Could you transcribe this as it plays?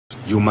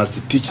you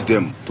must teach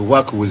them to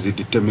work with the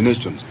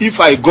determination. If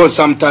I go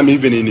sometime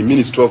even in the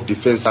Ministry of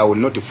Defense, I will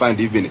not find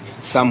even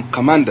some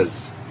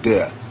commanders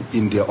there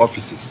in their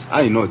offices.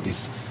 I know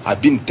this.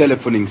 I've been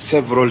telephoning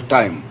several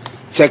times,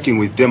 checking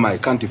with them, I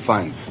can't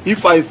find.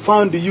 If I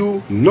found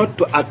you not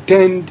to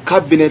attend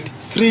cabinet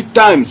 3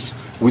 times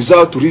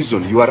without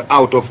reason, you are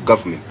out of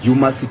government. You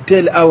must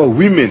tell our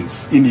women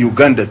in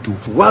Uganda to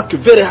work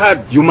very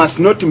hard. You must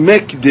not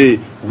make the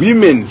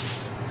women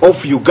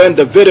of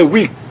Uganda very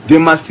weak. They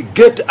must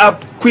get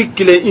up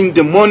quickly in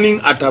the morning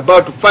at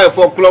about 5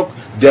 o'clock.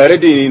 They are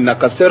ready in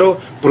Nakasero,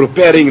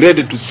 preparing,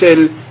 ready to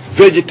sell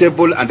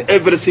vegetable and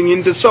everything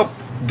in the shop.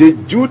 The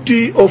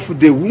duty of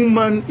the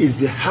woman is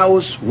the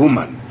house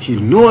woman. He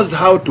knows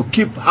how to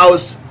keep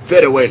house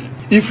very well.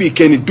 If he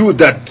can do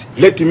that,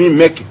 let me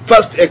make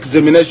first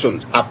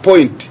examination,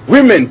 appoint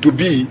women to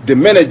be the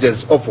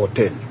managers of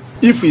hotel.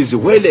 If he is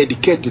well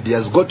educated, he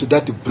has got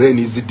that brain,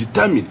 he is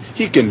determined,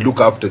 he can look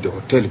after the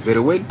hotel very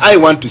well. I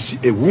want to see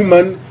a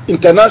woman,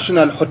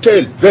 international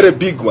hotel, very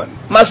big one.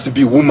 Must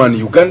be woman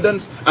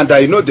Ugandans, and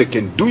I know they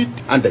can do it.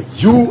 And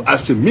you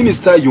as a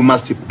minister, you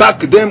must back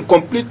them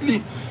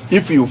completely.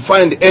 If you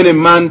find any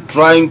man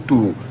trying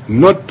to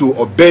not to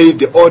obey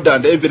the order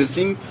and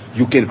everything,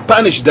 you can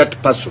punish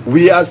that person.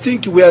 We are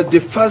thinking we are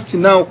the first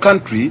now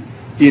country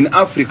in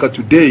Africa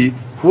today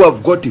who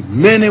have got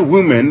many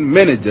women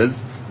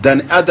managers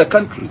than other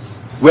countries.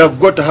 We have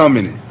got how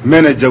many?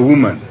 Manager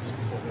women.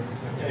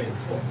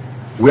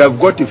 We have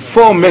got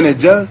 4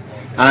 managers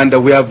and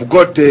we have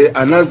got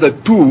another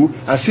 2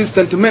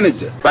 assistant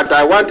managers. But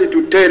I wanted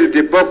to tell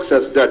the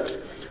boxers that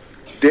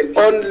the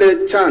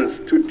only chance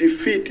to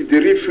defeat the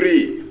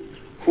referee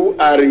who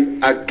are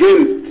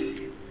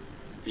against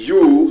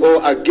you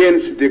or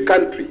against the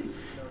country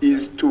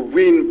is to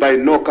win by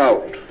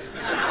knockout.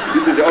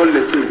 This is the only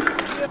thing.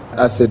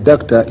 As a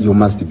doctor, you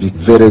must be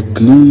very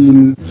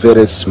clean,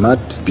 very smart,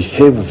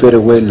 behave very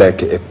well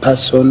like a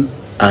person,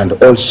 and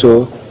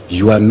also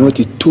you are not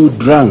too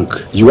drunk.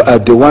 You are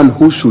the one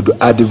who should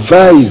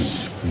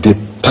advise the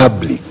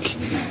public.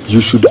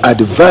 You should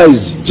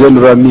advise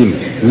General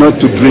Amin not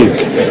to drink.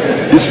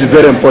 This is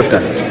very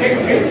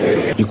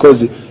important,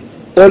 because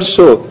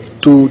also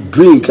to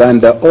drink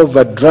and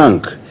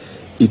overdrunk,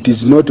 it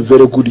is not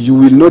very good. You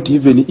will not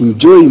even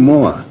enjoy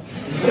more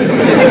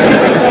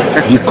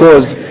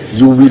because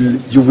you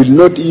will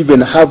not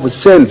even have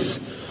sense.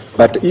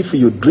 But if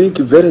you drink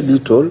very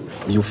little,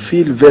 you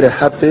feel very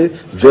happy,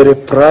 very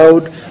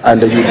proud,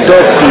 and you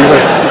talk to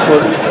your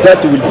people.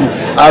 That will be.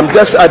 I'm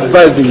just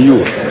advising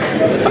you.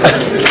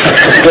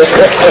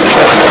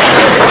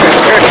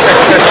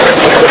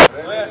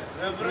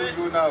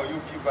 Now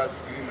you give us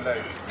green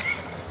light.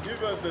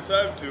 Give us the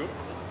time to.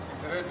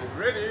 It's ready.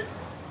 Ready?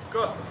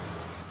 Go.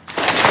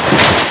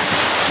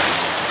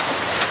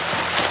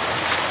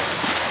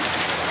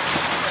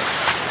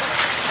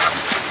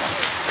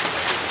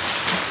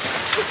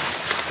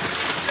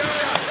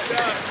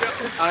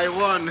 I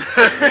won.